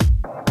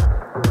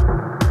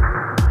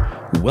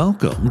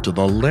Welcome to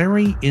the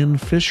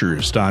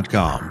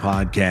LarryInFishers.com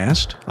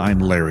podcast. I'm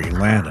Larry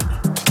Lannon.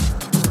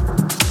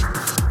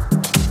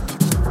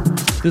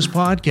 This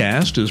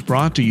podcast is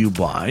brought to you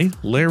by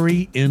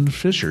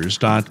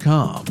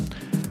LarryInFishers.com.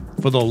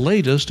 For the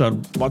latest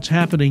on what's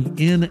happening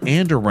in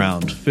and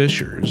around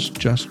Fishers,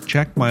 just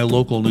check my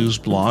local news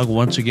blog.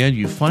 Once again,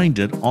 you find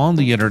it on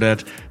the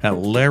internet at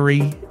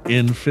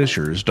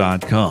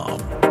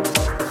LarryInFishers.com.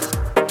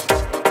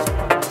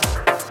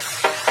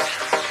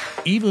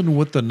 Even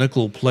with the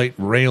nickel plate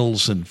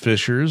rails in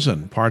Fishers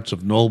and parts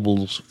of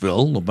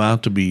Noblesville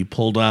about to be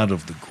pulled out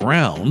of the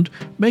ground,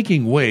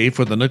 making way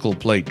for the nickel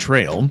plate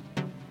trail,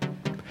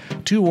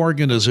 two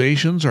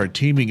organizations are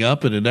teaming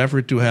up in an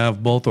effort to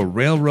have both a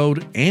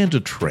railroad and a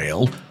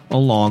trail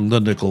along the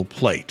nickel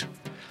plate.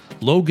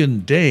 Logan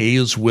Day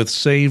is with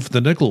Save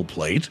the Nickel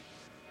Plate.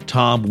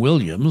 Tom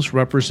Williams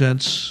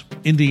represents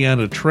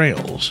Indiana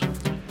Trails.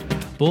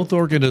 Both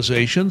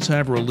organizations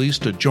have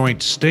released a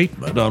joint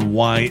statement on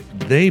why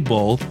they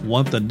both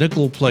want the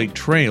nickel plate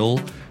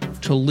trail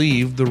to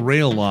leave the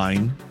rail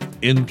line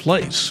in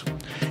place.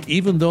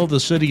 Even though the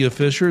city of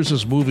Fishers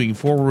is moving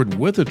forward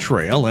with a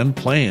trail and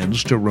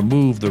plans to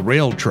remove the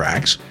rail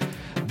tracks,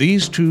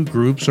 these two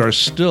groups are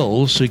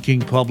still seeking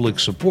public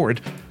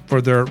support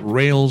for their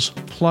Rails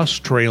Plus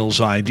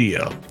Trails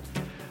idea.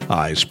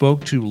 I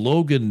spoke to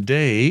Logan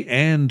Day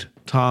and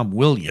Tom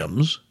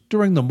Williams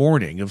during the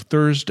morning of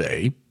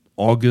Thursday,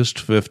 August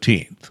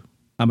 15th.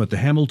 I'm at the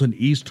Hamilton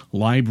East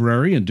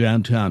Library in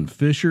downtown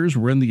Fishers.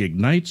 We're in the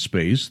Ignite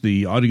space,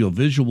 the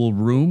audiovisual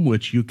room,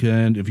 which you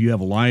can, if you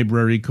have a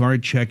library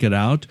card, check it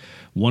out.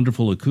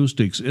 Wonderful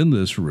acoustics in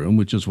this room,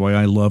 which is why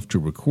I love to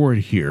record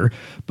here.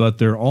 But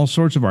there are all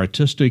sorts of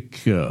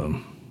artistic,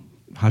 how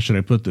should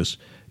I put this,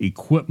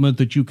 equipment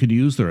that you can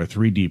use. There are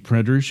 3D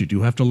printers. You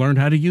do have to learn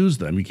how to use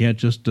them. You can't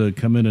just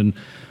come in and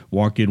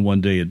walk in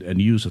one day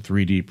and use a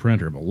 3D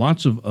printer. But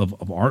lots of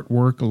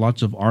artwork,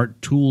 lots of art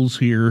tools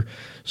here.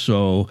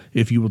 So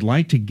if you would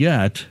like to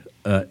get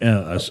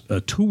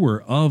a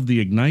tour of the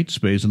Ignite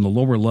space in the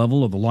lower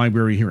level of the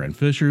library here in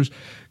Fishers,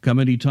 come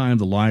anytime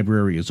the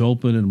library is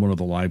open, and one of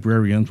the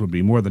librarians would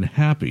be more than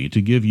happy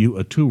to give you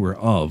a tour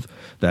of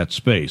that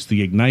space,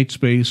 the Ignite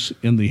space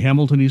in the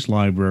Hamilton East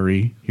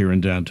Library here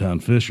in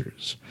downtown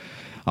Fishers.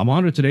 I'm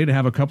honored today to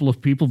have a couple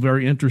of people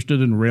very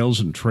interested in rails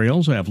and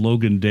trails. I have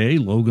Logan Day.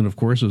 Logan, of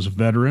course, is a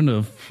veteran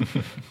of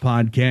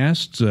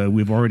podcasts.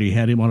 We've already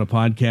had him on a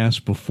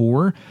podcast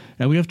before.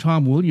 And we have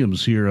Tom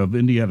Williams here of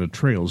Indiana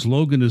Trails.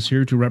 Logan is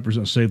here to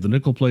represent Save the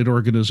Nickel Plate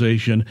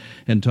organization,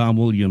 and Tom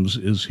Williams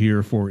is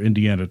here for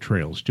Indiana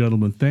Trails.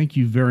 Gentlemen, thank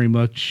you very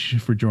much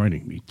for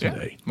joining me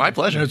today. Yeah, my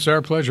pleasure. It's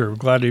our pleasure. We're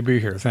glad to be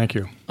here. Thank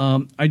you.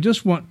 I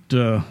just want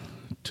to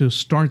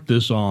start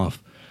this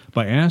off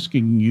by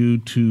asking you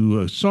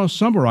to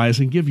summarize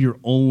and give your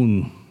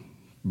own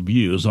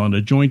views on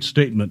a joint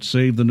statement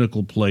Save the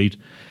Nickel Plate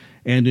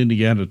and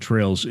Indiana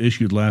Trails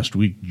issued last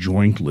week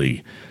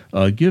jointly.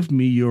 Give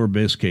me your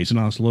best case, and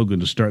I'll ask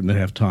Logan to start and then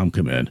have Tom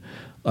come in.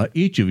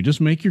 Each of you,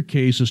 just make your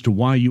case as to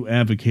why you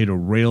advocate a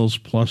Rails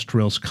Plus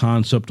Trails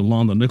concept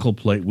along the Nickel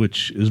Plate,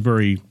 which is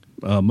very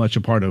much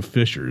a part of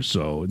Fishers.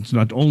 So it's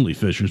not only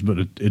Fishers, but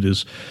it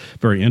is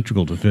very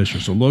integral to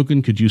Fishers. So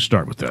Logan, could you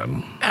start with that?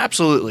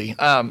 Absolutely.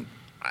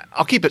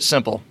 I'll keep it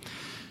simple.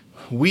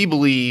 We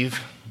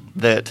believe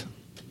that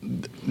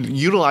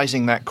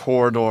utilizing that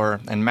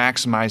corridor and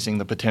maximizing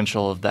the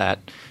potential of that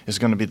is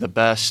going to be the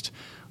best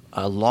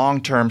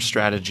long-term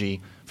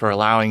strategy for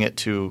allowing it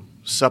to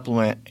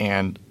supplement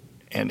and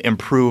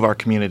improve our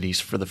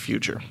communities for the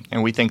future.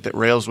 And we think that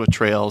Rails with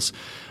Trails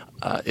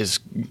is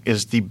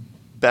the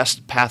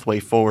best pathway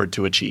forward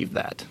to achieve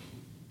that.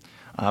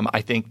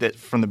 I think that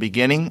from the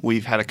beginning,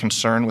 we've had a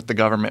concern with the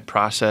government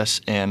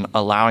process in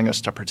allowing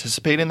us to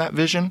participate in that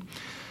vision.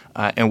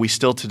 And we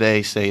still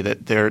today say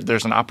that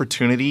there's an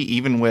opportunity,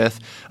 even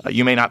with,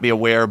 you may not be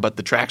aware, but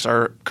the tracks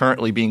are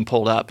currently being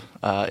pulled up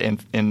in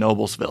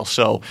Noblesville.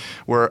 So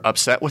we're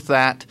upset with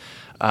that,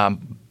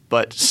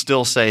 but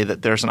still say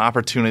that there's an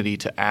opportunity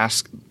to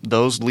ask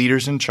those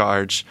leaders in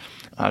charge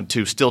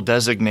to still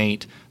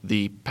designate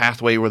the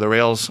pathway where the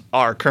rails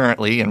are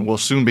currently and will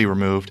soon be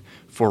removed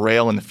for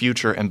rail in the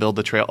future and build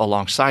the trail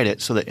alongside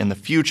it, so that in the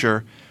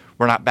future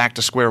we're not back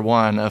to square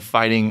one of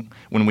fighting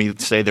when we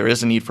say there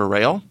is a need for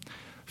rail,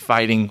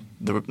 fighting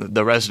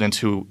the residents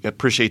who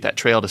appreciate that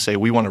trail to say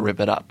we want to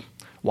rip it up.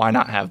 Why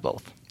not have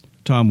both?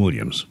 Tom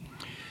Williams.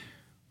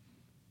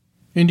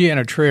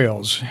 Indiana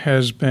Trails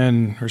has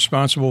been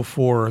responsible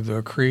for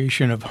the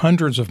creation of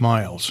hundreds of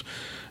miles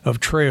of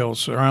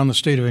trails around the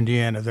state of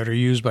Indiana that are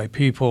used by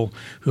people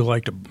who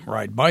like to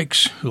ride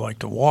bikes, who like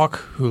to walk,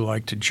 who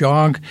like to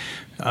jog,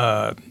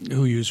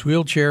 who use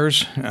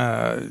wheelchairs.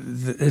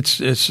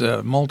 It's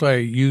a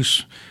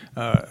multi-use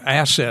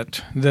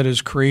asset that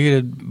is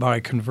created by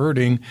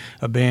converting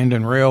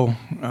abandoned rail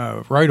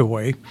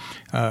right-of-way,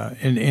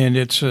 and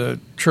it's a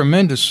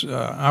tremendous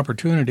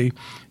opportunity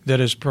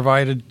that is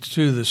provided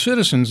to the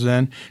citizens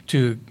then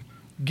to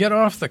get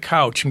off the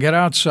couch and get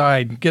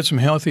outside, get some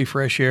healthy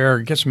fresh air,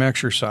 get some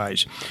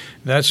exercise.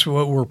 That's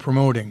what we're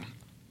promoting.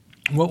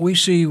 what we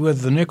see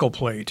with the nickel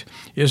plate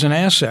is an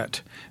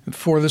asset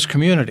for this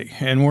community,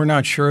 and we're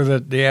not sure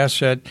that the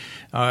asset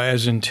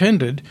as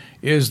intended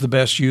is the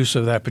best use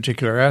of that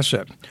particular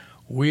asset.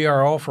 We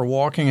are all for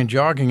walking and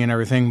jogging and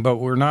everything, but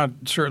we're not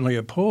certainly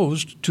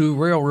opposed to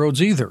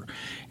railroads either.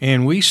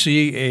 And we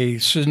see a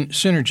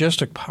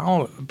synergistic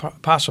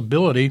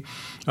possibility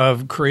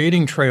of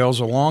creating trails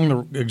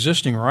along the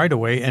existing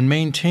right-of-way and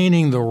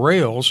maintaining the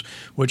rails,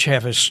 which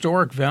have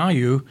historic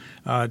value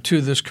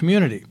to this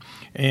community.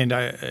 And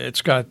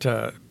it's got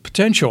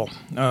potential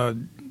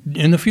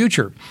in the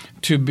future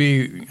to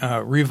be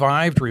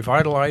revived,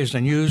 revitalized,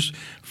 and used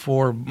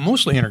for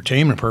mostly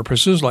entertainment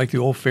purposes, like the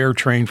old fair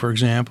train, for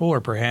example, or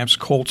perhaps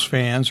Colts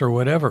fans or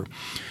whatever.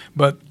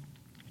 But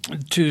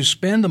to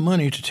spend the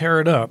money to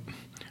tear it up,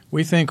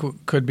 we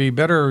think could be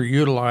better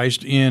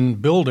utilized in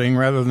building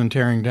rather than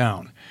tearing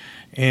down.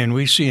 And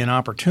we see an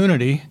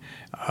opportunity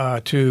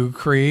to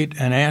create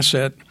an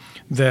asset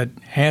that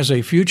has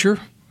a future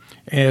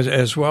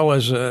as well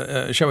as,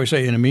 shall we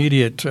say, an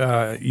immediate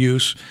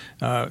use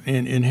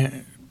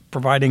in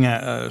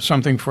providing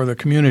something for the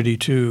community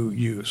to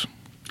use.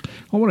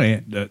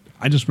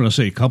 I just want to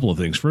say a couple of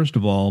things. First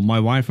of all, my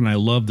wife and I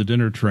love the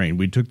dinner train.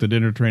 We took the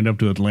dinner train up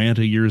to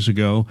Atlanta years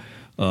ago.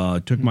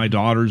 Took my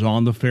daughters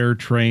on the fair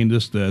train.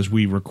 As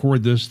we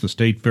record this, the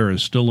state fair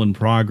is still in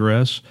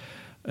progress,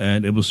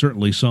 and it was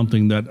certainly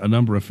something that a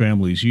number of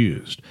families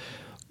used.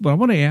 But I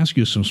want to ask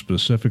you some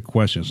specific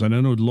questions. And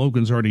I know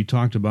Logan's already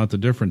talked about the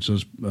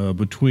differences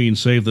between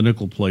Save the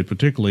Nickel Plate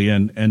particularly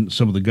and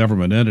some of the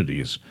government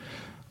entities.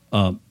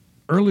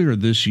 Earlier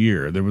this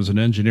year, there was an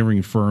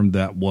engineering firm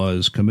that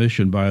was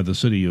commissioned by the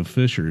city of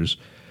Fishers.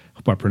 I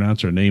hope I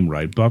pronounce their name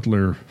right.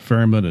 Butler,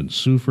 Fairman, and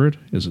Seifert.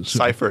 Is it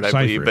Seifert, I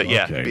believe, but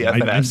yeah, okay.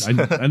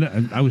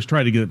 BFNS. I was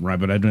trying to get it right,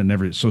 but I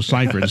never. So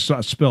Seifert, it's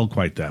not spelled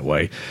quite that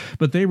way.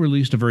 But they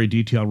released a very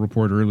detailed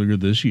report earlier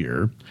this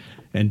year.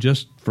 And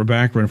just for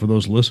background, for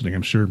those listening,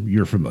 I'm sure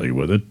you're familiar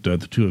with it, the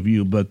two of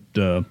you, but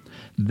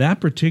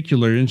that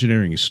particular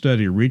engineering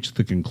study reached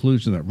the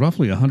conclusion that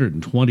roughly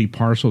 120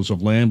 parcels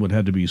of land would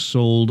have to be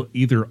sold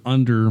either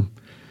under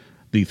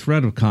the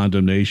threat of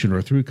condemnation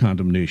or through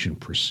condemnation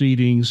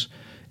proceedings.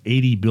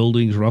 80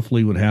 buildings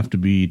roughly would have to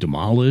be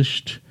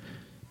demolished.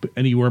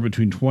 Anywhere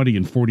between $20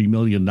 and $40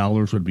 million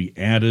would be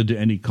added to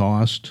any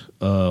cost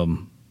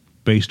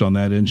based on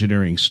that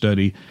engineering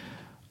study.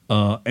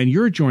 And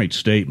your joint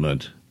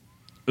statement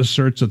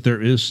asserts that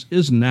there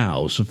is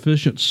now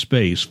sufficient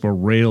space for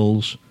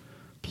rails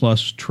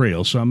plus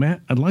trails. So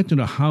I'd like to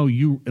know how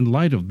you, in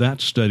light of that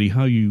study,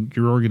 how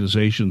your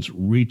organizations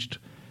reached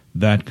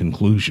that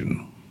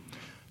conclusion.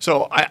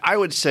 So I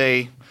would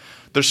say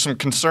there's some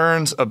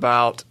concerns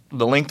about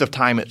the length of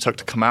time it took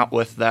to come out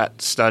with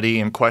that study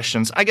and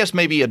questions. I guess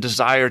maybe a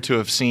desire to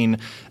have seen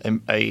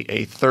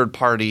a third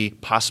party,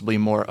 possibly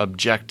more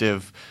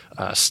objective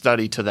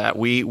study to that.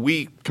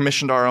 We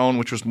commissioned our own,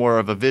 which was more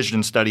of a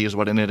vision study is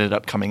what it ended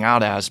up coming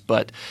out as.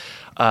 But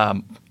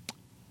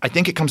I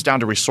think it comes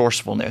down to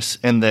resourcefulness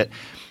in that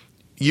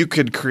you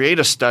could create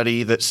a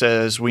study that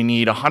says we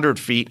need 100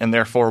 feet and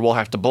therefore we'll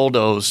have to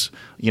bulldoze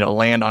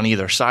land on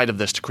either side of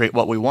this to create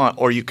what we want.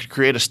 Or you could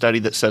create a study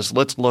that says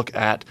let's look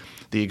at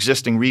the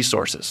existing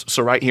resources.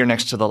 So right here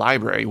next to the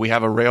library, we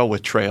have a rail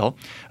with trail,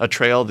 a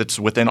trail that's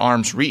within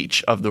arm's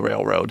reach of the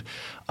railroad.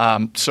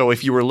 So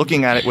if you were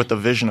looking at it with the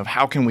vision of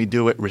how can we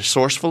do it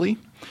resourcefully,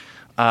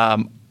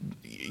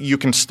 you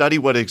can study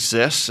what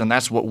exists, and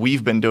that's what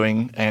we've been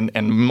doing, and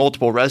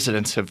multiple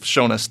residents have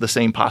shown us the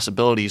same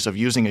possibilities of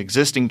using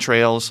existing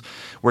trails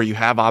where you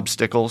have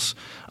obstacles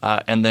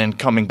and then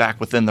coming back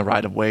within the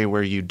right-of-way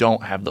where you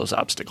don't have those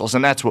obstacles.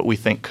 And that's what we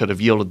think could have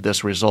yielded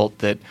this result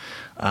that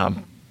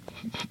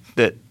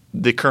that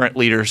the current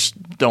leaders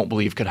don't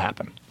believe could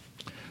happen.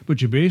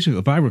 But you basically,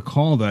 if I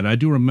recall that, I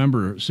do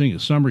remember seeing a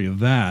summary of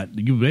that.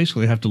 You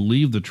basically have to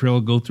leave the trail,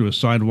 go through a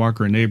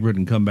sidewalk or a neighborhood,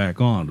 and come back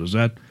on. Was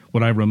that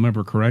what I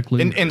remember correctly?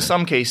 In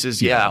some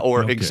cases, yeah.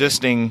 Or okay.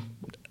 Existing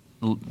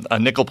a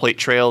nickel plate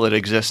trail that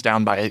exists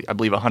down by, I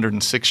believe,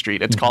 106th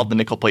Street. It's called the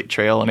Nickel Plate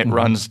Trail, and it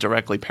runs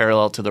directly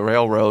parallel to the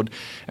railroad.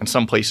 And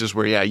some places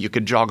where, you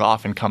could jog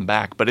off and come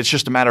back. But it's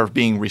just a matter of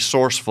being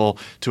resourceful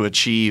to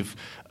achieve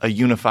a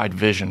unified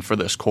vision for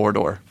this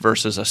corridor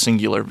versus a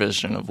singular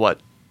vision of what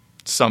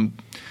some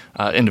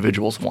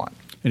individuals want.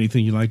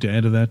 Anything you'd like to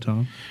add to that,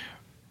 Tom?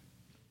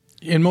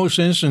 In most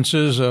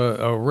instances,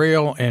 a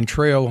rail and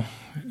trail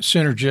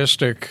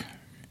synergistic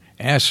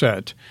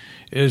asset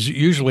is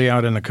usually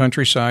out in the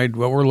countryside.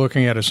 What we're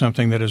looking at is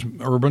something that is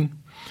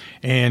urban.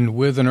 And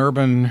with an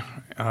urban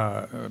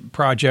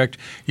project,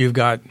 you've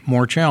got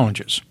more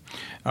challenges.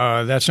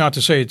 That's not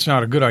to say it's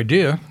not a good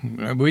idea.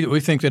 We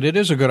think that it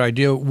is a good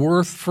idea,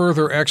 worth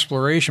further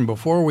exploration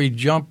before we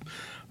jump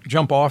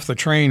off the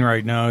train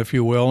right now, if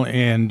you will,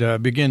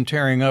 and begin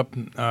tearing up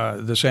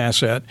this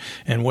asset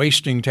and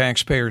wasting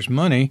taxpayers'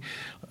 money.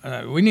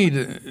 We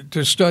need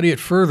to study it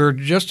further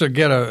just to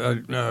get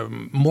a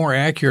more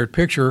accurate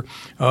picture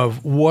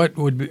of what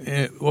would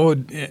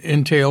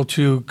entail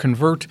to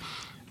convert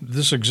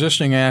this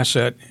existing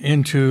asset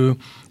into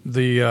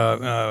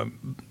the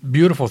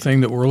beautiful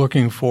thing that we're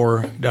looking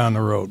for down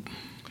the road.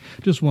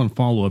 Just one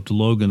follow-up to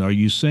Logan. Are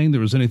you saying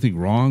there was anything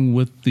wrong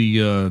with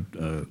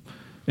the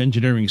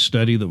engineering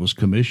study that was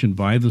commissioned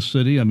by the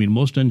city? I mean,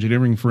 most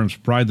engineering firms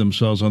pride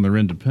themselves on their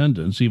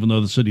independence, even though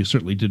the city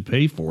certainly did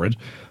pay for it.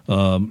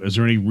 Is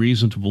there any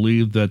reason to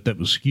believe that that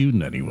was skewed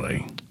in any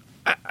way?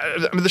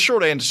 I mean, the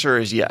short answer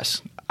is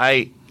yes.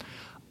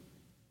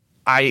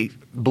 I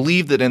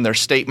believe that in their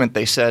statement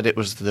they said it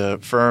was the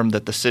firm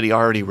that the city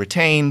already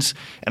retains,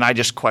 and I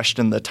just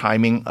questioned the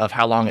timing of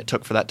how long it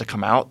took for that to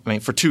come out. I mean,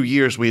 for 2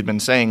 years we had been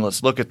saying,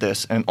 let's look at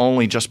this, and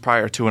only just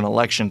prior to an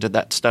election did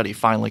that study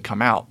finally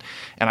come out.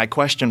 And I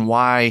question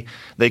why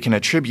they can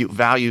attribute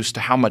values to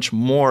how much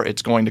more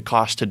it's going to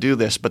cost to do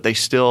this, but they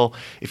still,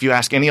 if you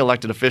ask any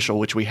elected official,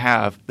 which we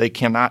have, they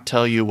cannot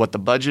tell you what the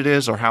budget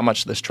is or how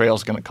much this trail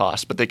is going to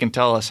cost, but they can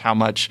tell us how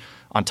much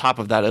on top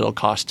of that it'll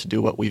cost to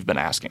do what we've been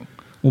asking.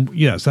 Well,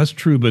 yes, that's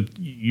true, but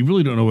you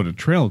really don't know what a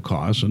trail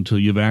costs until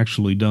you've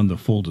actually done the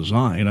full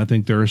design. I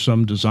think there are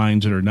some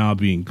designs that are now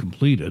being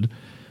completed,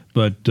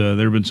 but there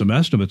have been some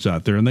estimates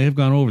out there, and they have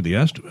gone over the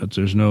estimates.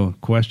 There's no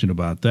question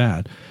about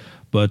that.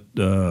 But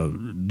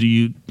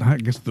I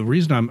guess the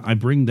reason I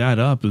bring that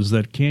up is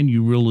that can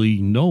you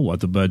really know what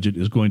the budget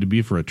is going to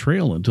be for a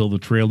trail until the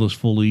trail is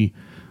fully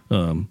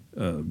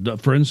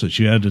for instance,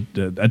 you had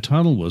a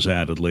tunnel was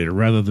added later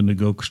rather than to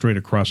go straight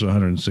across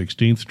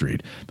 116th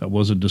Street. That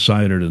wasn't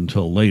decided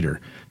until later.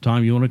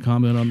 Tom, you want to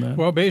comment on that?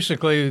 Well,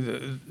 basically,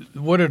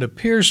 what it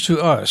appears to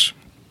us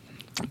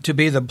to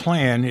be the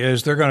plan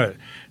is they're going to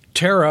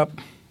tear up,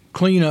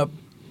 clean up,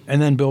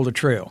 and then build a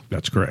trail.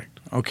 That's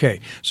correct. Okay.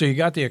 So you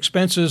got the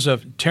expenses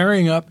of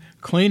tearing up,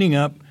 cleaning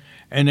up,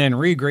 and then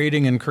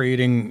regrading and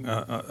creating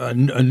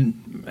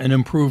an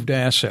improved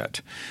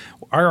asset.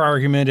 Our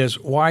argument is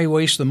why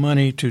waste the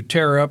money to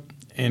tear up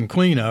and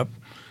clean up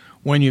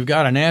when you've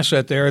got an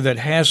asset there that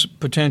has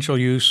potential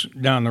use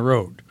down the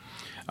road?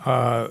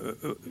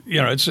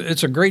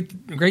 It's a great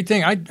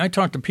thing. I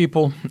talk to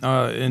people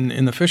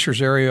in the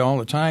Fishers area all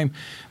the time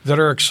that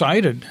are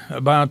excited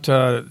about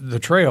the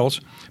trails,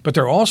 but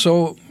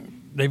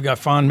they've got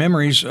fond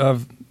memories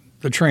of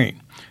the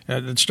train.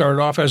 It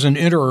started off as an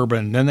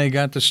interurban, then they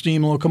got the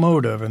steam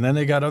locomotive, and then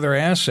they got other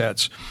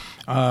assets,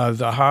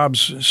 the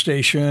Hobbs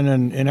station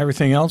and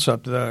everything else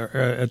up there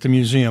at the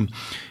museum.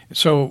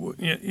 So,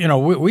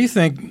 we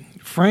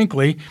think,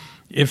 frankly,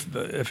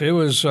 if it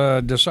was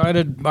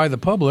decided by the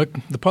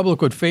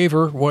public would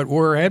favor what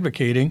we're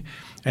advocating,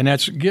 and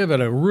that's give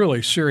it a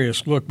really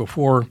serious look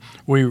before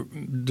we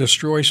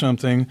destroy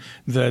something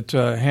that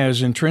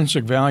has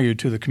intrinsic value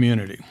to the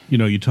community.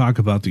 You talk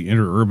about the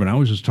interurban. I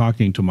was just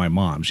talking to my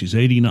mom. She's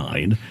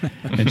 89,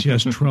 and she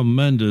has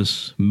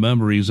tremendous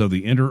memories of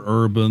the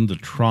interurban, the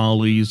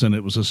trolleys, and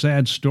it was a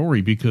sad story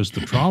because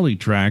the trolley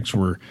tracks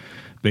were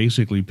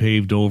basically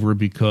paved over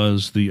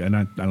because and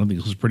I don't think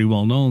this is pretty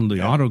well known,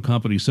 the auto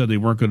company said they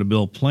weren't going to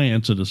build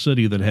plants in a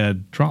city that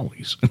had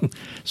trolleys.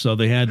 So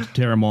they had to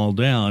tear them all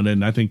down,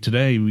 and I think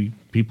today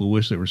people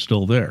wish they were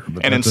still there.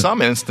 But and in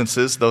some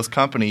instances, those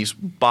companies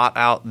bought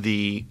out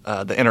the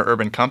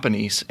interurban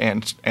companies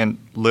and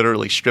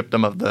literally stripped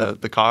them of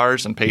the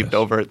cars and paved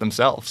over it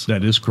themselves.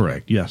 That is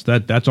correct. Yes,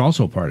 that's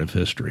also part of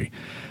history.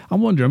 I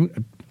wonder,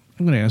 I'm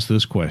going to ask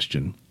this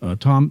question.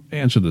 Tom,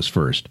 answer this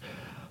first.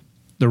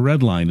 The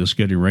Red Line is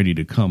getting ready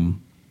to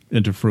come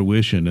into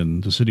fruition in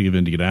the city of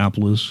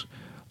Indianapolis.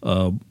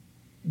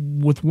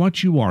 With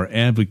what you are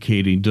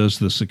advocating, does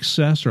the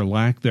success or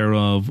lack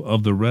thereof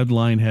of the Red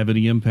Line have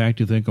any impact,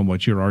 you think, on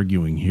what you're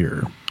arguing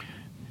here?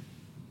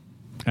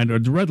 And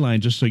the Red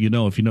Line, just so you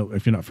know, if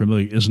you're not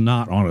familiar, is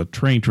not on a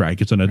train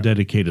track; it's on a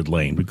dedicated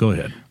lane. But go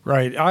ahead.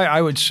 Right.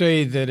 I would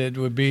say that it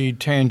would be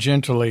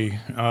tangentially,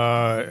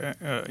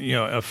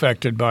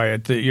 affected by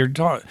it.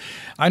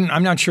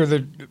 I'm not sure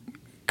that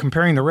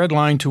comparing the Red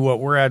Line to what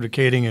we're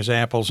advocating is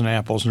apples and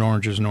apples and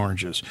oranges and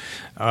oranges.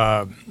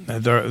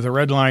 The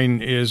Red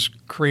Line is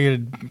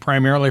created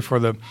primarily for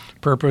the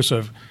purpose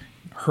of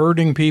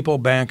herding people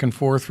back and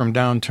forth from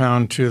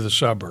downtown to the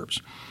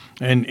suburbs.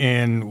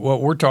 And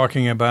what we're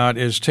talking about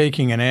is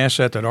taking an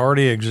asset that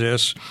already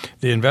exists.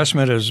 The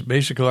investment has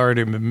basically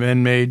already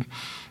been made.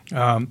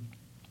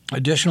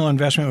 Additional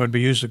investment would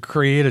be used to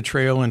create a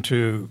trail and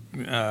to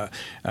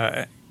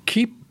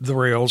keep the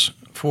rails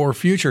for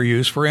future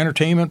use, for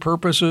entertainment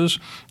purposes,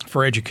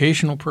 for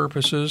educational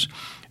purposes.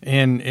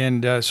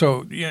 And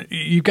so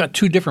you've got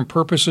two different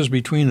purposes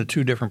between the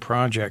two different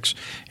projects.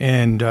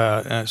 And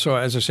so,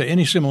 as I say,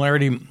 any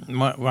similarity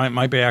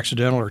might be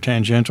accidental or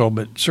tangential,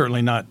 but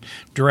certainly not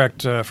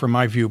direct from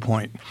my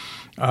viewpoint.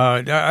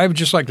 I would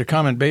just like to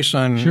comment based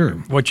on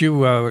what you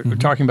were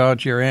talking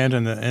about, your aunt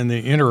and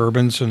the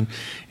interurbans.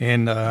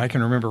 And I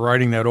can remember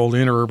riding that old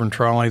interurban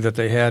trolley that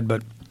they had,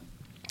 but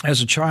as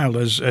a child,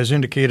 as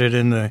indicated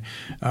in the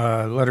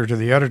letter to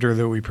the editor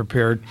that we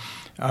prepared,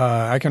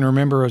 I can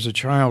remember as a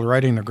child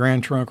riding the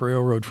Grand Trunk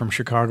Railroad from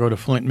Chicago to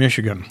Flint,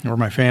 Michigan, where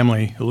my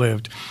family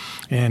lived.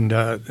 And,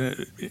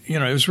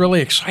 it was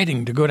really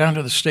exciting to go down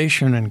to the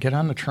station and get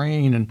on the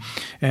train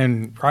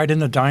and ride in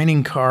the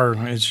dining car,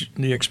 is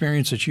the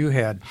experience that you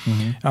had.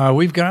 Mm-hmm.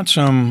 We've got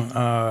some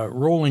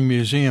rolling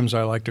museums,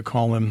 I like to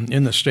call them,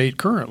 in the state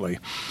currently.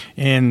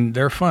 And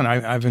they're fun.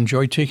 I've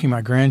enjoyed taking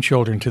my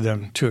grandchildren to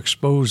them to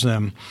expose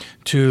them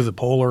to the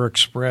Polar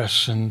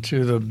Express and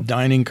to the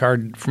dining car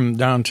from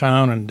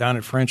downtown and down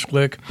at French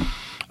Lick.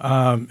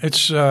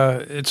 It's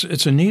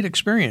a neat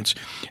experience.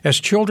 As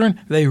children,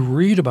 they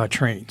read about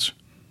trains,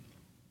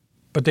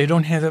 but they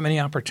don't have that many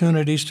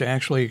opportunities to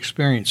actually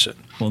experience it.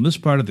 Well, in this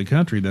part of the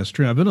country, that's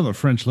true. I've been on the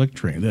French Lick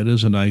train. That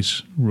is a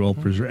nice roll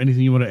preserve.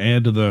 Anything you want to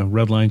add to the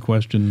red line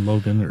question,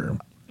 Logan? Or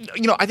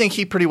I think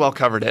he pretty well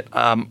covered it.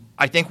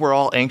 I think we're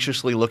all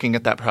anxiously looking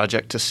at that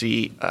project to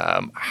see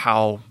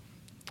how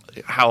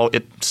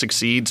it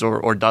succeeds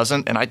or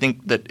doesn't, and I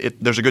think that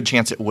there's a good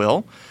chance it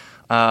will.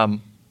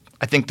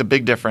 I think the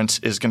big difference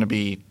is going to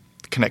be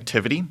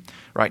connectivity.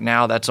 Right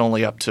now, that's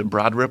only up to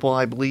Broad Ripple,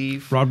 I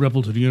believe. Broad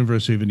Ripple to the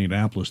University of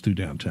Indianapolis through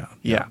downtown.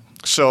 Yeah.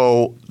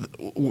 So,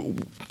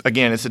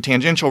 again, it's a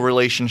tangential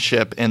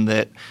relationship in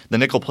that the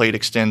nickel plate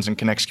extends and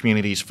connects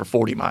communities for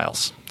 40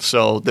 miles.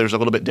 So there's a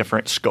little bit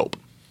different scope.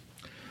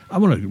 I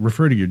want to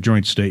refer to your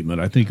joint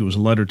statement. I think it was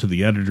a letter to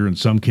the editor in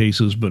some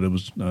cases, but it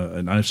was,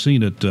 and I've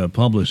seen it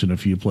published in a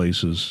few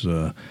places.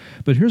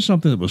 But here's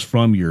something that was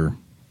from your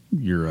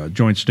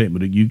joint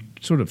statement. You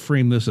sort of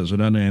framed this as an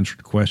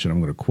unanswered question.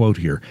 I'm going to quote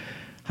here.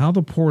 How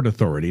the Port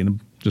Authority, and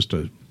just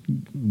to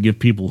give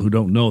people who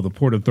don't know, the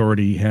Port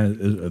Authority has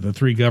the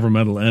three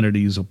governmental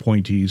entities,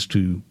 appointees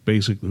to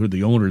basically who are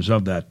the owners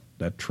of that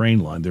train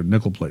line, their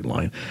nickel plate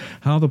line,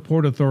 how the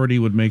Port Authority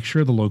would make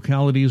sure the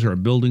localities are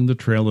building the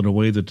trail in a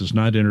way that does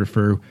not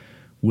interfere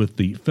with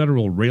the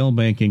federal rail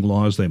banking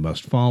laws they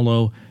must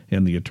follow,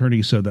 and the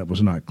attorney said that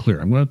was not clear.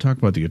 I'm going to talk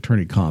about the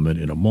attorney comment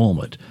in a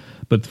moment.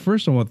 But the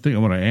first thing I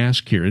want to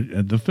ask here,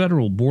 the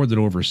federal board that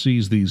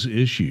oversees these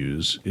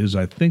issues is,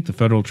 I think, the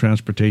Federal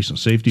Transportation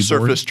Safety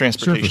Board. Surface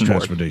Transportation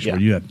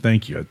Board. Yeah.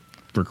 Thank you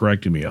for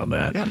correcting me on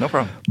that. Yeah, no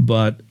problem.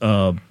 But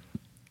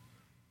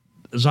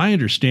as I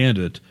understand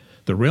it,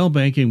 the rail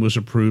banking was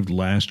approved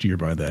last year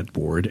by that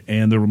board,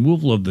 and the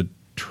removal of the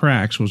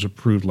tracks was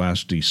approved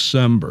last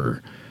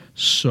December.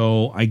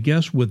 So I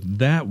guess with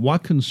that,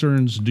 what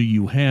concerns do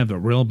you have that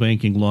rail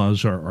banking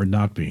laws are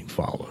not being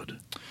followed?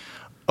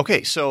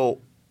 Okay, so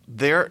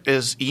there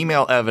is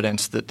email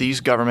evidence that these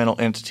governmental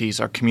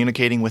entities are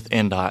communicating with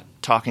NDOT,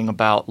 talking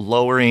about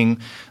lowering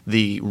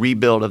the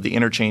rebuild of the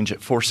interchange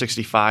at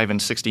 465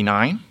 and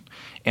 69,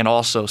 and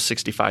also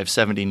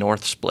 6570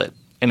 North Split.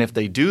 And if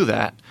they do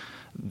that,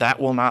 that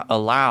will not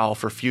allow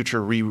for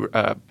future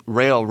rail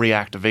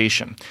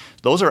reactivation.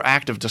 Those are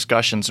active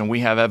discussions, and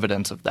we have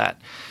evidence of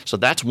that. So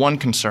that's one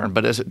concern.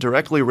 But as it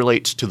directly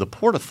relates to the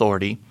Port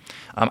Authority,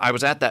 I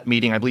was at that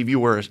meeting. I believe you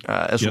were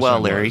as well,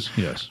 Larry.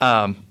 Yes.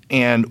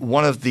 And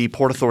one of the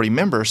Port Authority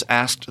members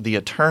asked the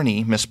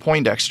attorney, Ms.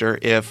 Poindexter,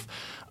 if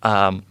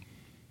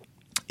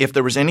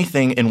there was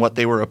anything in what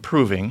they were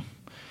approving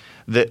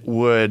that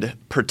would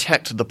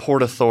protect the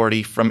Port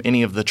Authority from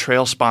any of the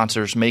trail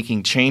sponsors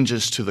making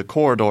changes to the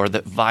corridor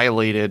that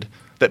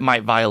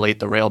might violate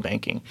the rail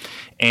banking.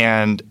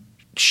 And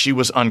she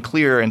was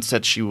unclear and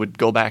said she would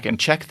go back and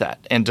check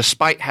that. And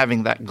despite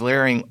having that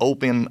glaring,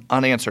 open,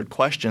 unanswered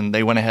question,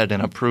 they went ahead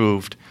and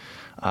approved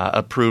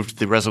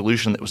the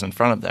resolution that was in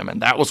front of them.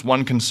 And that was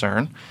one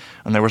concern.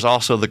 And there was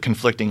also the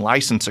conflicting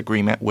license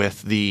agreement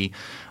with the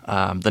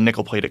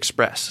Nickel Plate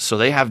Express. So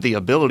they have the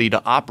ability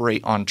to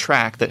operate on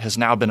track that has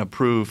now been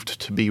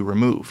approved to be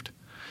removed.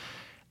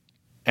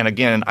 And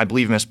again, I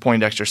believe Ms.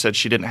 Poindexter said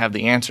she didn't have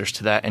the answers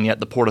to that, and yet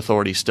the Port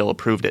Authority still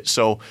approved it.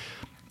 So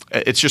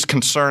it's just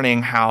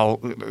concerning how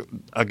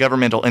a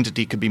governmental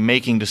entity could be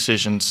making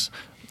decisions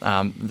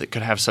that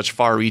could have such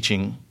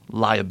far-reaching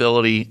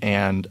liability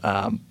and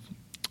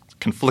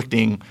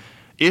conflicting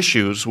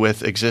issues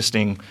with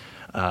existing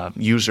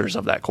users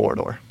of that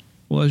corridor.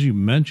 Well, as you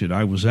mentioned,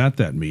 I was at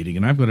that meeting,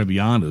 and I'm going to be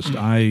honest,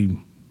 I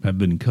have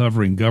been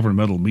covering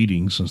governmental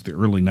meetings since the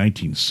early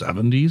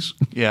 1970s.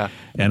 Yeah.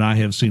 And I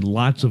have seen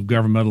lots of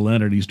governmental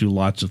entities do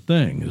lots of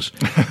things.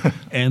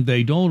 And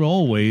they don't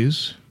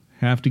always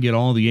have to get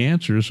all the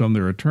answers from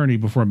their attorney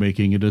before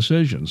making a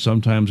decision.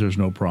 Sometimes there's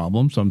no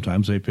problem.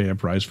 Sometimes they pay a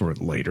price for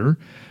it later.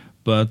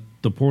 But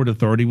the Port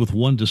Authority, with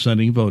one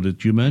dissenting vote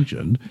that you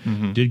mentioned,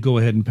 did go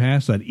ahead and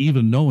pass that,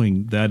 even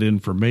knowing that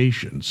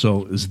information.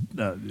 So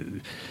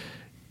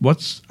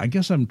I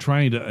guess I'm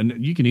trying to,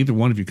 and you can either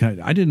one of you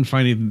I didn't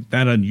find it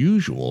that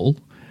unusual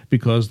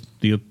because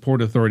the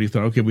Port Authority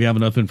thought, okay, we have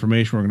enough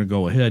information, we're going to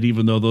go ahead,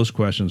 even though those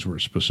questions were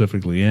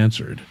specifically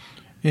answered.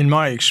 In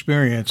my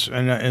experience,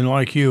 and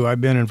like you,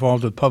 I've been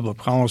involved with public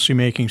policy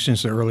making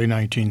since the early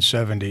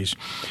 1970s.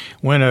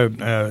 When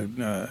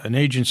an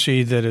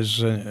agency that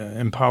is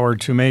empowered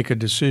to make a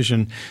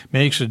decision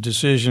makes a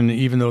decision,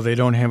 even though they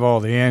don't have all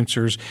the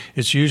answers,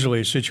 it's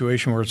usually a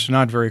situation where it's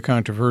not very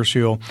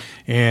controversial,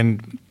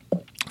 and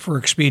for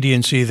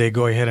expediency, they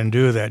go ahead and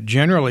do that.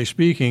 Generally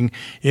speaking,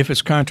 if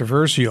it's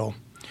controversial,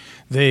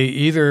 they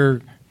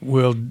either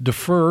will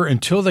defer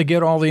until they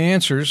get all the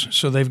answers,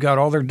 so they've got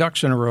all their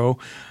ducks in a row,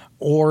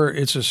 or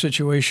it's a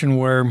situation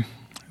where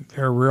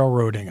they're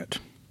railroading it.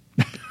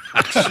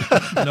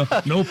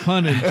 No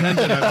pun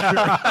intended, I'm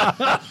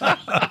sure.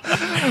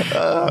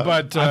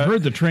 But I've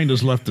heard the train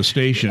has left the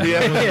station.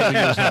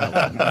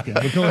 Okay,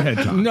 but go ahead,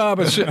 Tom. No,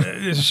 but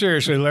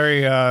seriously,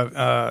 Larry,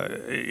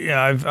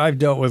 I've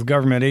dealt with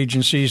government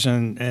agencies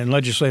and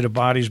legislative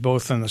bodies,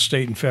 both on the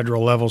state and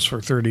federal levels,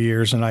 for 30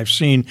 years, and I've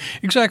seen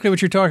exactly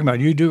what you're talking about.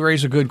 You do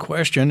raise a good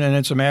question, and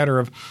it's a matter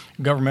of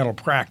governmental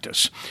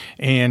practice.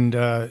 And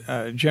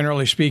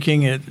generally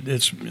speaking,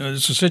 it's a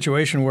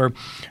situation where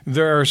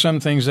there are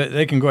some things that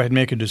they can go ahead and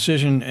make a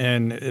decision,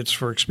 and it's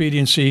for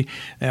expediency.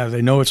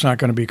 They know it's not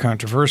going to be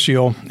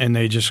controversial, and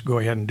they just go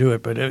ahead and do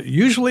it. But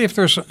usually if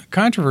there's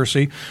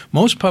controversy,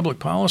 most public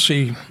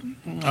policy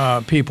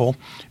people,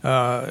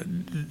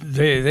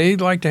 they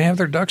like to have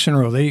their ducks in a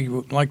row. They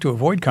like to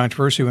avoid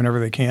controversy whenever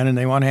they can, and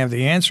they want to have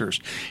the answers.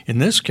 In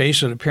this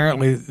case, it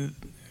apparently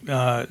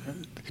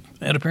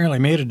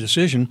made a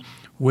decision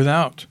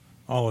without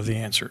all of the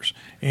answers.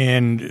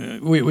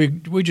 And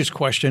we just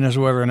question as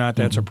to whether or not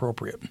that's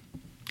appropriate.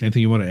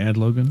 Anything you want to add,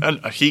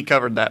 Logan? He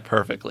covered that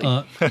perfectly.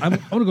 I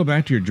want to go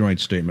back to your joint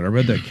statement. I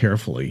read that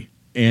carefully.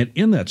 And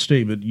in that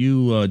statement,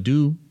 you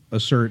do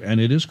assert,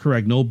 and it is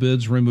correct, no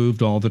bids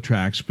removed all the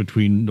tracks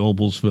between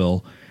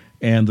Noblesville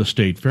and the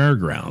state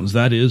fairgrounds.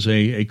 That is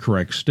a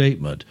correct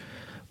statement.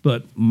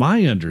 But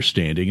my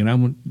understanding,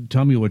 and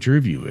tell me what your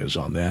view is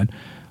on that,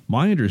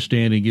 my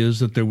understanding is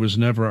that there was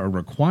never a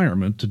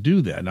requirement to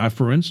do that. Now,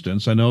 for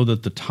instance, I know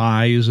that the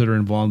ties that are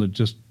involved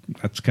in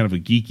that's kind of a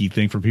geeky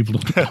thing for people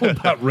to know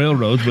about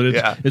railroads, but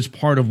it's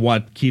part of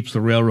what keeps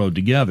the railroad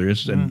together.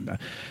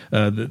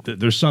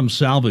 There's some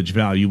salvage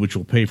value which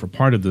will pay for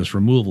part of this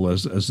removal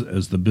as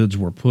the bids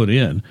were put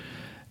in,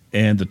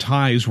 and the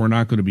ties were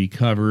not going to be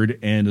covered.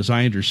 And as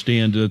I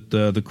understand it,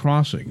 the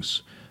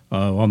crossings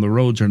on the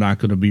roads are not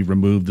going to be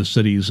removed. The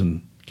cities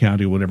and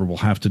county or whatever will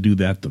have to do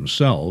that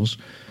themselves.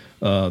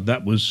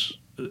 That was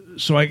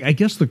so. I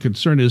guess the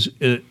concern is.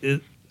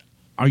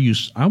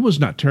 I was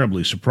not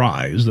terribly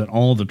surprised that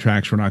all the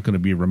tracks were not going to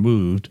be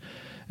removed,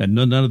 and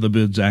none of the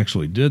bids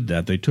actually did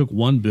that. They took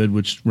one bid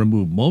which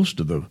removed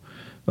most of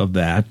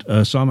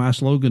that. So I'm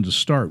asked Logan to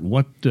start.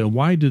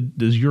 Why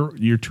is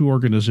your two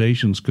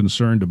organizations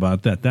concerned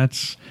about that?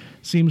 That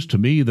seems to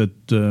me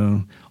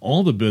that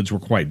all the bids were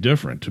quite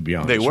different, to be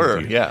honest. They were,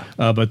 with you. yeah.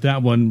 But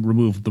that one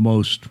removed the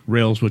most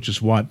rails, which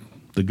is what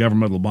the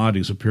governmental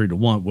bodies appear to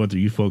want. Whether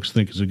you folks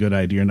think is a good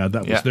idea or not,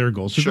 that was their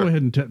goal. So sure. Go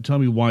ahead and tell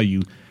me why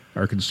you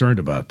are concerned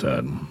about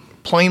that.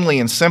 Plainly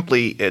and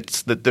simply,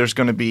 it's that there's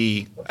going to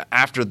be,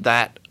 after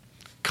that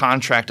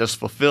contract is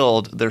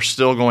fulfilled, there's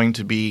still going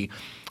to be,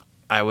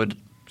 I would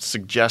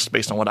suggest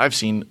based on what I've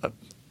seen,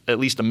 at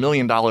least $1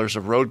 million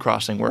of road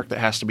crossing work that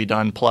has to be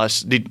done.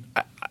 Plus,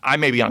 I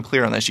may be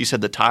unclear on this. You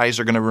said the ties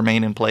are going to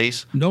remain in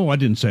place? No, I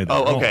didn't say that.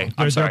 Oh, okay.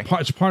 I'm sorry.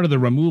 It's part of the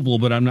removal,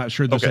 but I'm not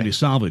sure there's any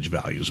salvage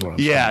values.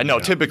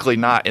 Typically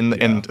not,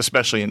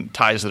 especially in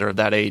ties that are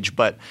that age.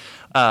 But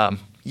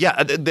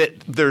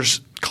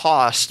there's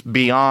cost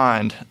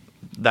beyond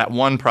that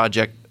one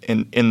project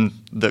in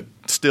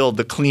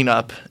the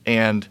cleanup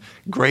and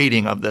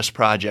grading of this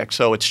project.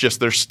 So it's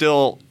just there's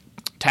still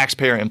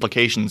taxpayer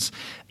implications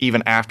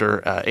even after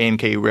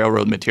A&K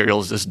Railroad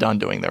Materials is done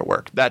doing their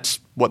work. That's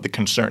what the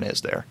concern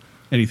is there.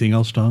 Anything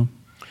else, Tom?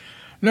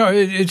 No,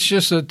 it's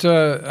just that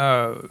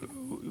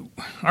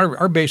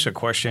our basic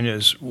question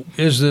is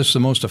this the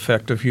most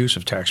effective use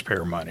of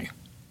taxpayer money?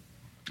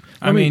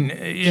 I mean,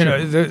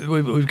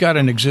 we've got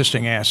an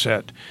existing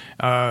asset.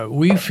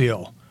 We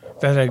feel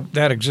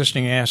that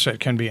existing asset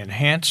can be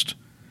enhanced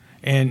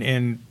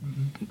and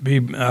be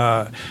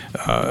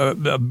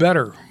a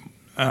better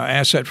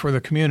asset for the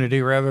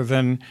community rather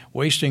than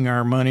wasting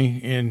our money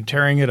in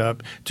tearing it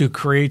up to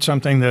create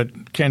something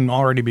that can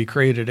already be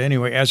created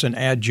anyway as an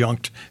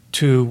adjunct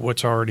to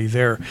what's already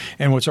there.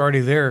 And what's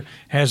already there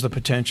has the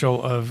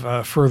potential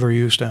of further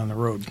use down the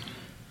road.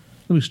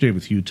 Let me stay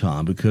with you,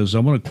 Tom, because I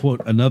want to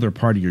quote another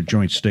part of your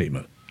joint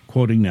statement.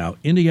 Quoting now,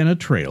 Indiana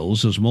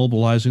Trails is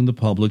mobilizing the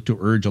public to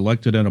urge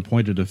elected and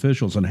appointed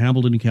officials in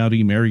Hamilton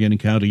County, Marion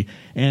County,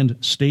 and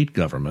state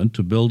government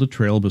to build a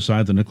trail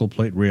beside the Nickel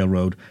Plate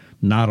Railroad,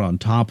 not on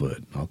top of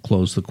it. I'll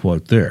close the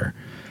quote there.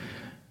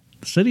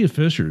 The city of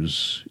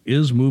Fishers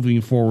is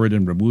moving forward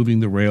and removing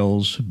the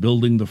rails,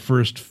 building the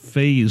first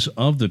phase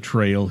of the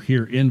trail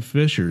here in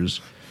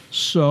Fishers.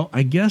 So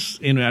I guess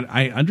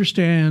I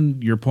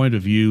understand your point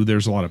of view.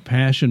 There's a lot of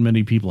passion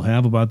many people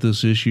have about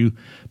this issue,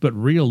 but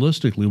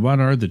realistically, what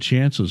are the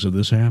chances of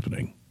this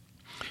happening?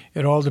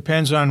 It all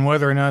depends on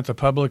whether or not the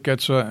public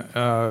gets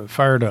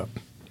fired up.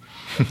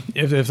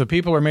 If the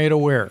people are made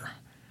aware,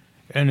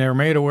 and they're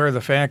made aware of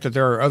the fact that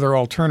there are other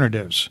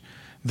alternatives,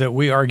 that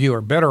we argue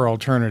are better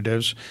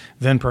alternatives,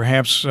 then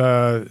perhaps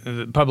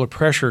public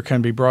pressure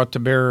can be brought to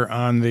bear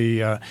on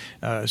the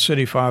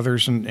city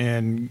fathers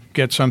and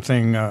get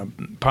something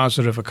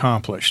positive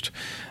accomplished.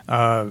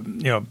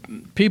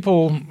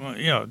 People,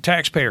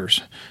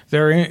 taxpayers,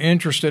 they're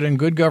interested in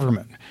good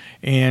government.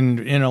 And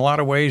in a lot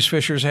of ways,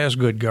 Fishers has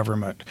good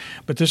government.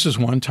 But this is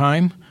one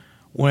time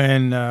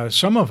when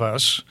some of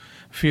us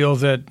feel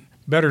that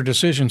better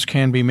decisions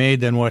can be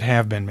made than what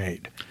have been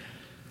made.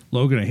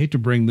 Logan, I hate to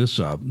bring this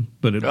up,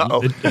 but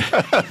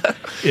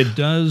it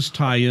does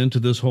tie into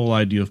this whole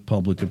idea of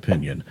public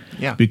opinion.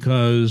 Yeah.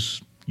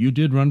 Because you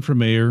did run for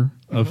mayor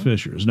of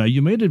Fishers. Now,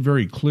 you made it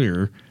very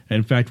clear.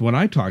 In fact, when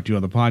I talked to you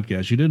on the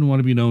podcast, you didn't want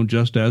to be known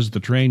just as the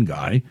train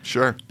guy.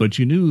 Sure. But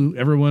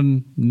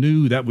everyone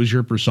knew that was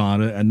your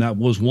persona, and that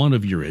was one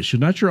of your issues.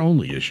 Not your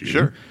only issue.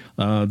 Sure.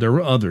 There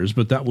were others,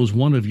 but that was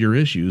one of your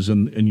issues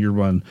in your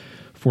run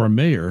for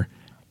mayor.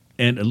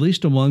 And at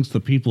least amongst the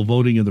people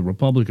voting in the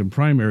Republican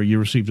primary, you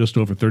received just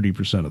over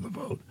 30% of the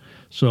vote.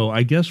 So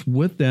I guess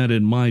with that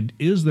in mind,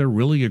 is there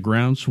really a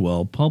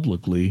groundswell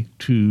publicly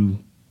to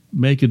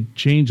make a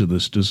change of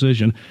this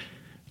decision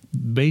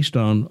based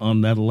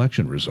on that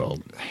election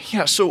result?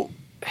 Yeah, so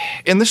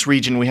in this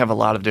region, we have a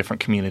lot of different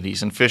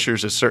communities, and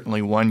Fishers is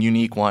certainly one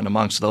unique one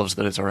amongst those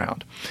that is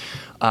around.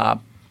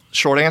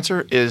 Short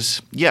answer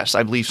is yes,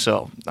 I believe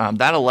so.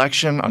 That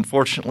election,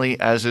 unfortunately,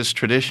 as is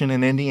tradition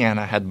in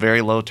Indiana, had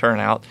very low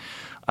turnout.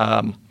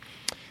 And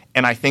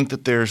I think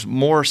that there's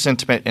more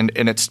sentiment,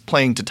 and it's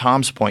playing to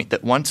Tom's point,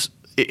 that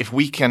if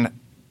we can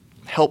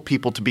help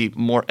people to be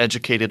more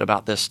educated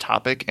about this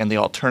topic and the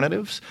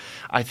alternatives,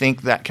 I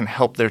think that can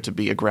help there to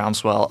be a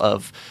groundswell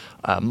of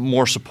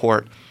more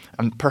support,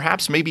 and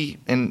perhaps maybe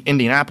in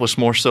Indianapolis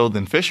more so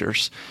than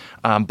Fishers.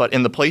 But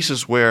in the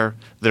places where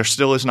there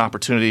still is an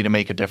opportunity to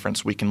make a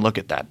difference, we can look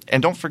at that.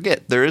 And don't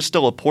forget, there is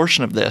still a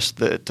portion of this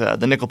that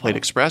the Nickel Plate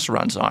Express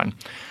runs on.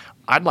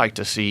 I'd like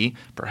to see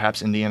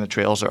perhaps Indiana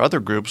Trails or other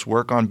groups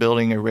work on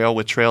building a rail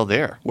with trail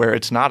there, where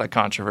it's not a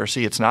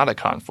controversy, it's not a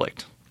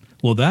conflict.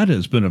 Well, that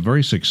has been a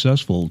very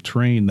successful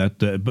train.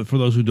 But for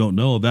those who don't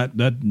know,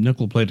 that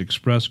Nickel Plate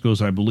Express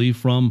goes, I believe,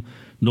 from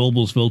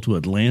Noblesville to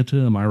Atlanta.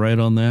 Am I right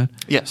on that?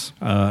 Yes.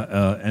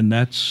 And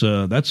that's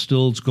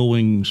still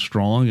going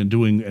strong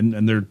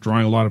and they're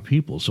drawing a lot of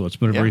people. So it's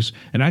been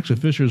and actually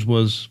Fishers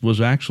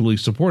was actually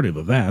supportive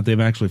of that. They've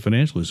actually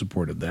financially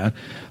supported that,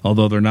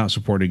 although they're not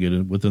supporting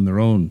it within their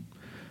own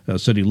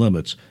city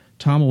limits.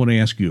 Tom, I want to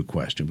ask you a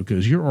question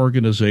because your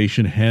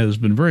organization has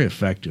been very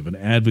effective in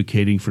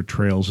advocating for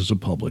trails as a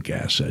public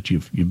asset.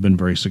 You've been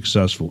very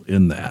successful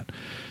in that.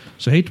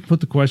 So I hate to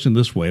put the question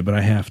this way, but I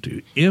have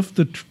to. If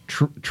the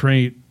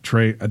train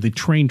tracks,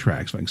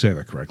 if I can say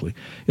that correctly,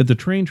 if the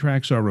train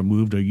tracks are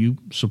removed, are you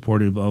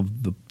supportive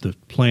of the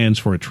plans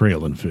for a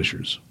trail in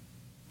Fishers?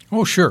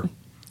 Oh, sure.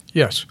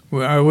 Yes.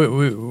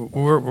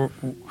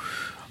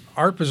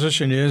 Our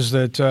position is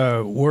that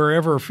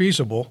wherever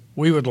feasible,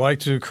 we would like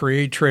to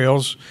create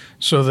trails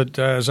so that,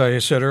 as I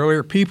said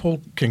earlier,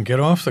 people can get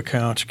off the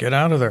couch, get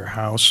out of their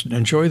house,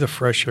 enjoy the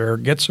fresh air,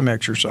 get some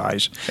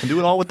exercise, and do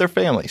it all with their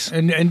families.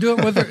 And do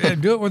it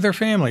with their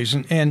families.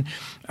 And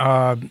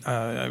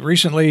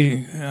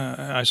recently,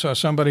 I saw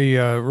somebody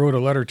wrote a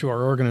letter to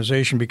our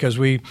organization because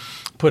we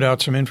put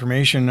out some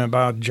information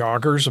about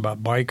joggers,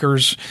 about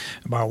bikers,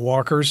 about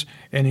walkers,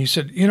 and he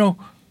said,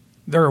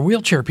 there are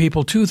wheelchair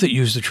people, too, that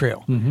use the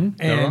trail.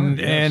 Mm-hmm.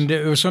 And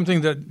it was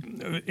something that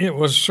it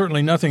was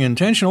certainly nothing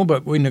intentional,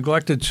 but we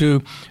neglected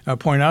to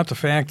point out the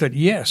fact that,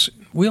 yes,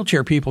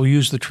 wheelchair people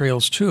use the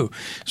trails, too.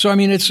 So, I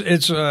mean,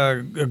 it's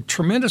a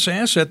tremendous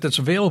asset that's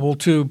available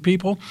to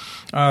people.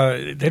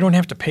 They don't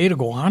have to pay to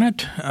go on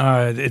it.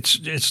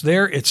 It's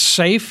there. It's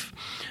safe.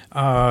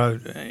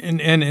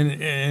 And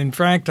in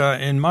fact,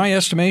 in my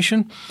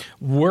estimation,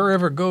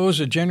 wherever it goes,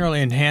 it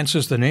generally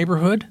enhances the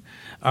neighborhood.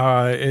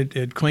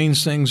 It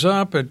cleans things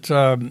up. It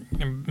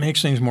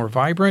makes things more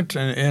vibrant,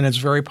 and it's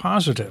very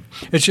positive.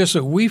 It's just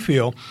that we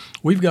feel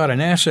we've got an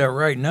asset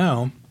right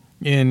now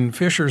in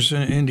Fishers,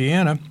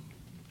 Indiana,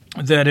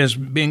 that is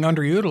being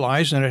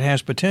underutilized, and it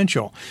has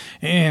potential.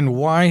 And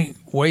why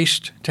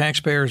waste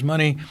taxpayers'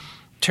 money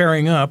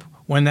tearing up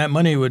when that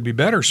money would be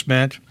better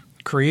spent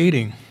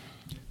creating?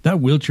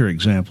 That wheelchair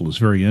example is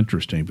very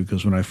interesting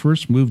because when I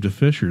first moved to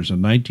Fishers in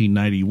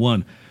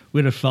 1991, we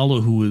had a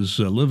fellow who was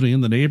living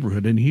in the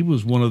neighborhood, and he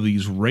was one of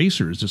these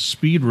racers, the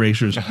speed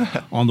racers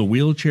on the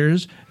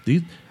wheelchairs.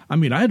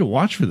 I had to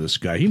watch for this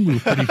guy. He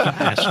moved pretty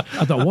fast.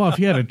 I thought, well, if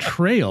he had a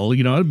trail,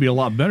 it'd be a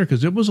lot better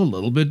because it was a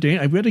little bit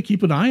dangerous. We had to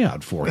keep an eye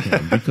out for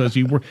him because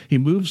he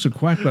moved so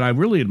quick. But I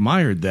really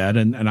admired that,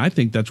 and I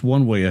think that's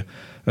one way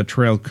a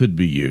trail could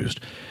be used.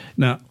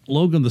 Now,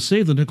 Logan, the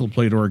Save the Nickel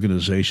Plate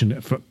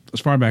organization,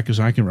 as far back as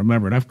I can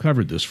remember, and I've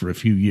covered this for a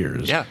few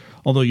years. Yeah.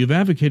 Although you've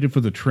advocated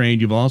for the train,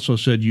 you've also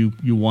said you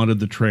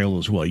wanted the trail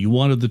as well. You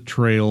wanted the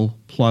trail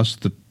plus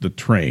the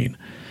train.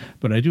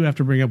 But I do have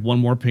to bring up one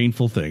more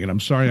painful thing, and I'm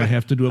sorry I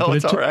have to do it.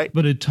 It's all right.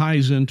 But it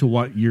ties into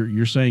what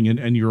you're saying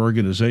and your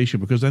organization,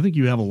 because I think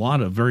you have a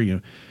lot of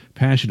very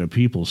passionate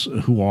people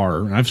who are,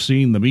 and I've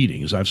seen the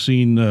meetings, I've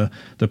seen the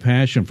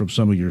passion from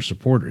some of your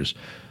supporters.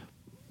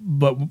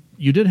 But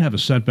you did have a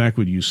setback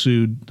when you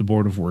sued the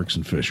Board of Works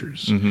and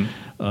Fishers.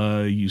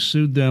 Mm-hmm. You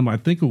sued them. I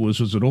think it was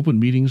it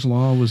open meetings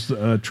law?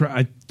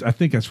 I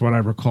think that's what I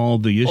recall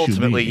the issue.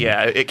 Ultimately, being.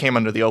 yeah, it came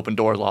under the open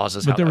door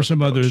laws. But there were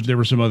some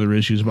other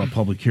issues about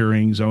public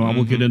hearings. I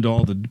won't get into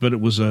all but it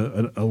was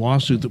a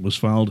lawsuit that was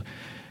filed.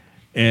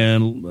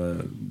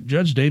 And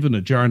Judge David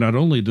Najjar not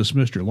only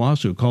dismissed your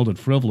lawsuit, called it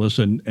frivolous,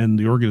 and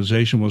the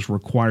organization was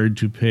required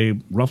to pay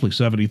roughly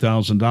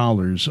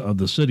 $70,000 of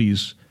the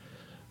city's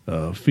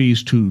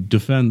fees to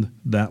defend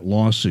that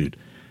lawsuit.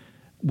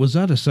 Was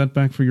that a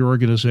setback for your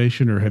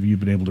organization, or have you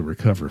been able to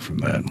recover from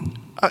that?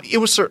 It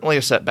was certainly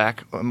a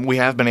setback. We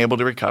have been able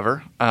to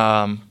recover.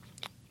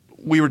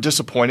 We were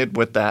disappointed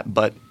with that,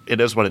 but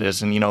it is what it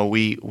is. And,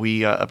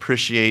 we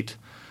appreciate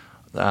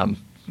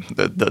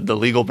the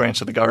legal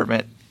branch of the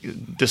government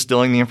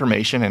distilling the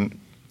information and,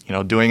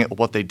 doing it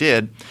what they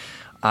did.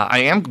 I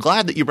am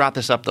glad that you brought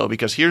this up, though,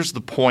 because here's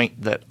the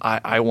point that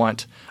I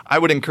would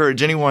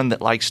encourage anyone that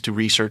likes to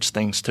research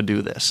things to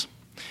do this.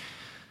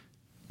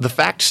 The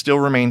fact still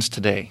remains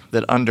today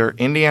that under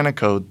Indiana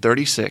Code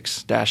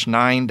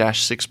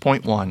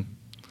 36-9-6.1,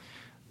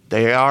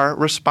 they are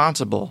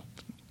responsible,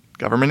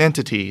 government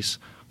entities,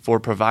 for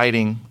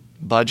providing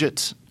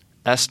budgets,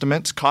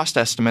 estimates, cost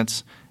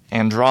estimates,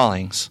 and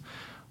drawings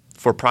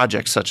for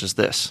projects such as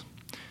this.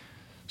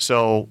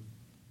 So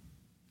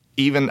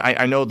even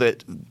I know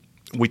that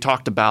we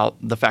talked about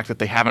the fact that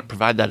they haven't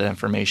provided that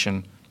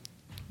information.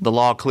 The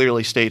law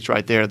clearly states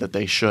right there that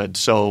they should.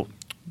 So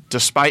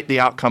despite the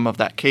outcome of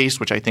that case,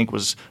 which I think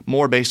was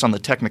more based on the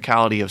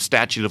technicality of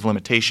statute of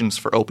limitations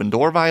for open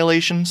door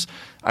violations,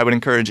 I would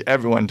encourage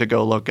everyone to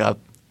go look up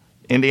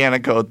Indiana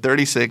Code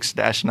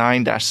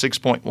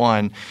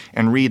 36-9-6.1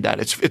 and read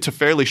that. It's a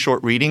fairly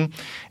short reading,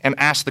 and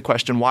ask the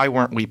question, why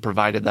weren't we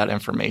provided that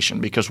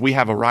information? Because we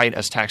have a right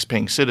as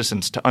taxpaying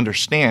citizens to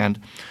understand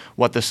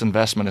what this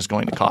investment is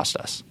going to cost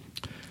us.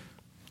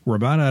 We're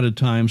about out of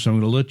time, so I'm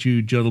going to let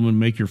you gentlemen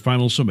make your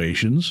final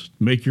summations,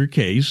 make your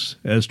case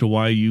as to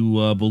why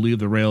you believe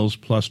the Rails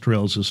Plus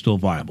Trails is still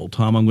viable.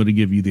 Tom, I'm going to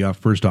give you the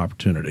first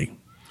opportunity.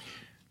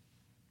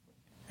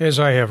 As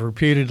I have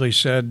repeatedly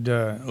said,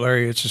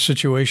 Larry, it's a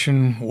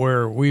situation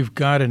where we've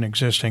got an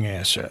existing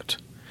asset.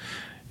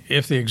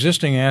 If the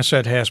existing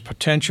asset has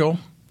potential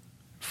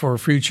for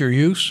future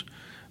use,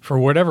 for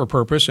whatever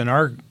purpose, in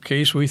our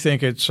case, we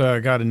think it's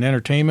got an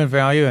entertainment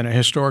value and a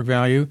historic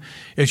value,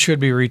 it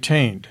should be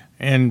retained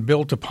and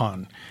built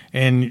upon.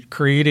 And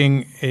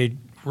creating a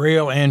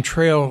rail and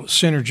trail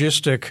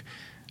synergistic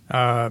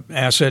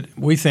asset,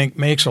 we think,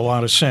 makes a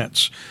lot of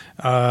sense.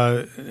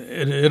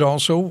 It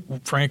also,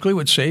 frankly,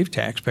 would save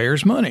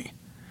taxpayers money.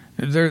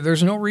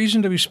 There's no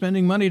reason to be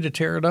spending money to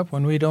tear it up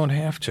when we don't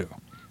have to.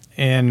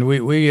 And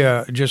we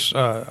just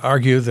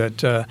argue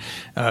that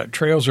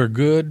trails are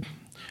good.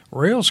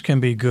 Rails can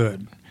be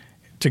good.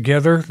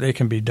 Together, they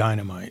can be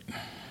dynamite.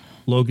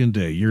 Logan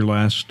Day, your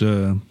last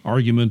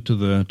argument to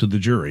the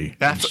jury,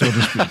 so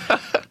to speak.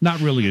 Not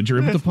really a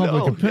jury, but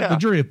the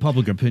jury of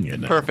public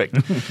opinion. Perfect.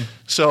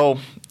 So,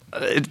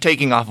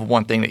 taking off of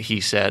one thing that he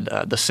said,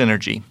 the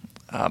synergy.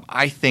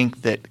 I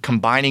think that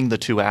combining the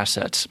two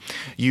assets,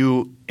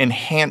 you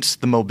enhance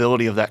the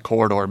mobility of that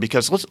corridor,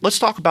 because let's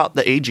talk about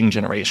the aging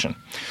generation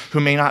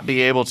who may not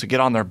be able to get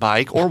on their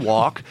bike or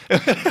walk.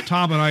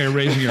 Tom and I are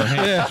raising our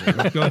hands.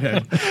 Yeah. Go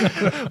ahead.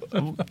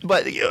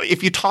 But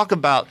if you talk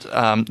about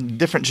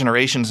different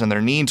generations and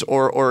their needs,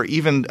 or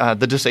even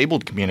the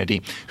disabled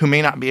community who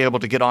may not be able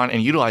to get on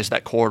and utilize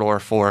that corridor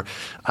for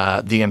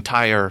the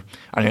entire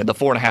the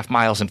 4.5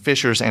 miles in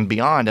Fishers and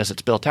beyond as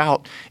it's built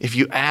out, if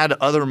you add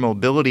other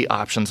mobility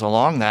options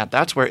along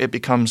that's where it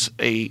becomes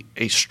a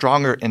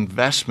stronger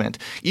investment.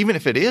 Even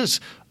if it is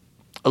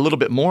a little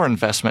bit more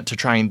investment to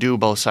try and do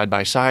both side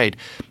by side,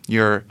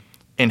 you're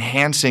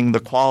enhancing the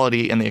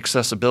quality and the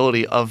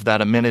accessibility of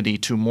that amenity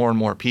to more and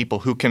more people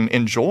who can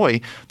enjoy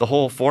the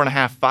whole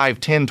 4.5, 5,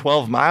 10,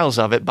 12 miles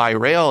of it by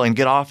rail and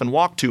get off and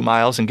walk 2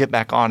 miles and get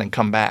back on and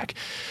come back.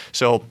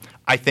 So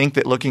I think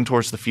that looking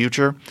towards the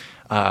future,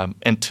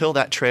 until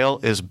that trail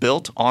is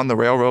built on the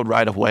railroad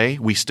right-of-way,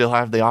 we still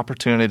have the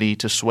opportunity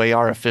to sway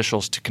our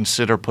officials to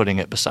consider putting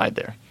it beside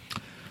there.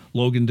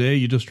 Logan Day,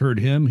 you just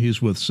heard him.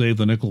 He's with Save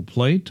the Nickel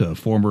Plate, a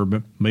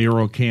former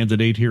mayoral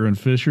candidate here in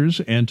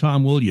Fishers, and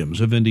Tom Williams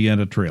of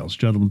Indiana Trails.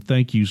 Gentlemen,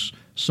 thank you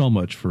so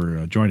much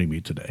for joining me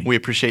today. We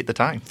appreciate the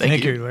time.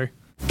 Thank you, Larry.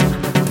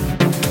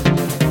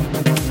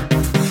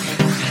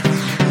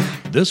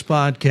 This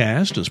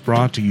podcast is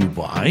brought to you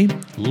by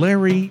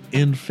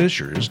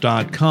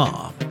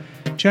LarryInFishers.com.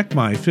 Check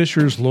my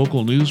Fishers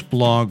local news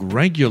blog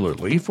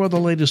regularly for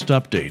the latest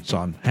updates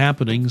on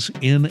happenings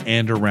in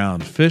and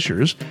around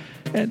Fishers,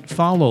 and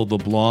follow the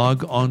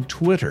blog on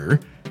Twitter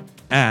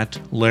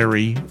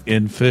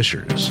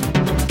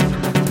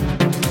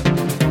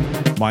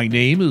 @LarryInFishers. My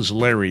name is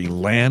Larry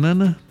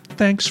Lannon.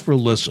 Thanks for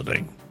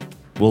listening.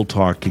 We'll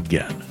talk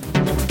again.